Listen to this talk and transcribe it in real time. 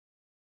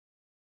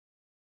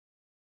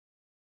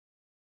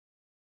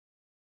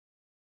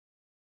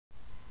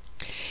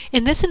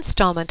In this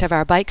installment of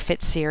our Bike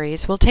Fit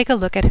series, we'll take a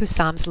look at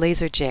Husam's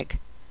laser jig.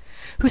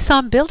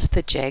 Husam built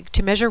the jig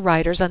to measure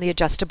riders on the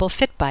adjustable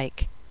fit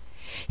bike.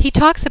 He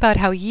talks about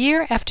how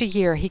year after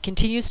year he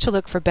continues to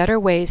look for better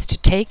ways to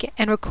take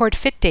and record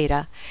fit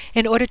data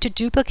in order to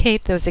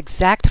duplicate those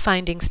exact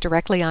findings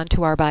directly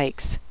onto our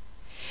bikes.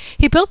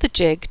 He built the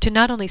jig to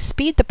not only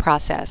speed the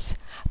process,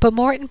 but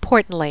more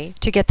importantly,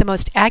 to get the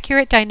most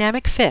accurate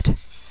dynamic fit,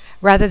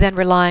 rather than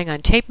relying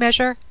on tape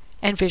measure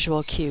and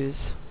visual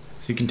cues.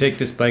 So you can take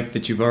this bike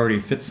that you've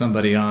already fit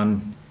somebody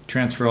on,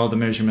 transfer all the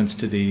measurements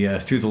to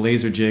through the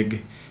laser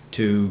jig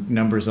to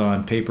numbers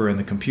on paper and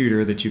the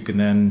computer that you can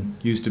then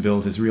use to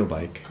build his real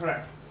bike.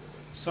 Correct.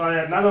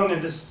 So not only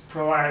this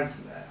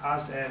provides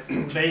us a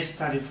base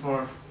study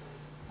for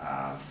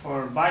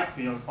bike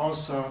build,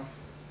 also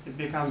it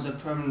becomes a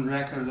permanent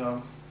record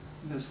of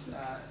this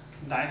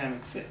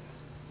dynamic fit.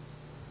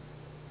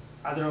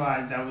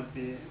 Otherwise, that would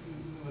be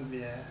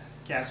a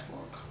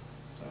guesswork.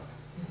 So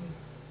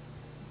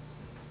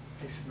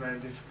it makes it very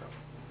difficult.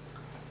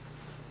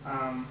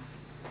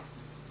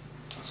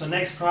 So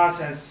next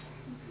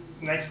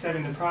step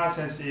in the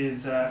process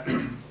is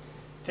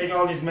take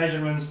all these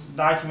measurements,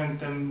 document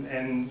them,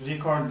 and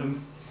record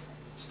them.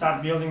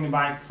 Start building the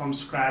bike from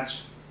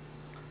scratch,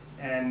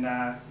 and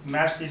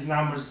match these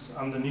numbers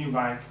on the new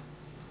bike,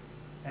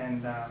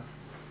 and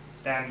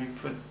then you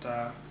put.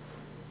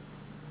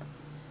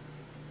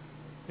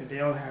 They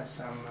all have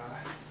some.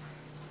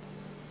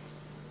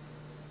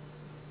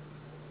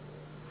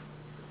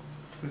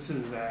 This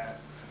is an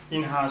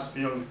in-house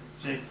built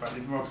jig, but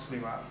it works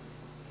really well.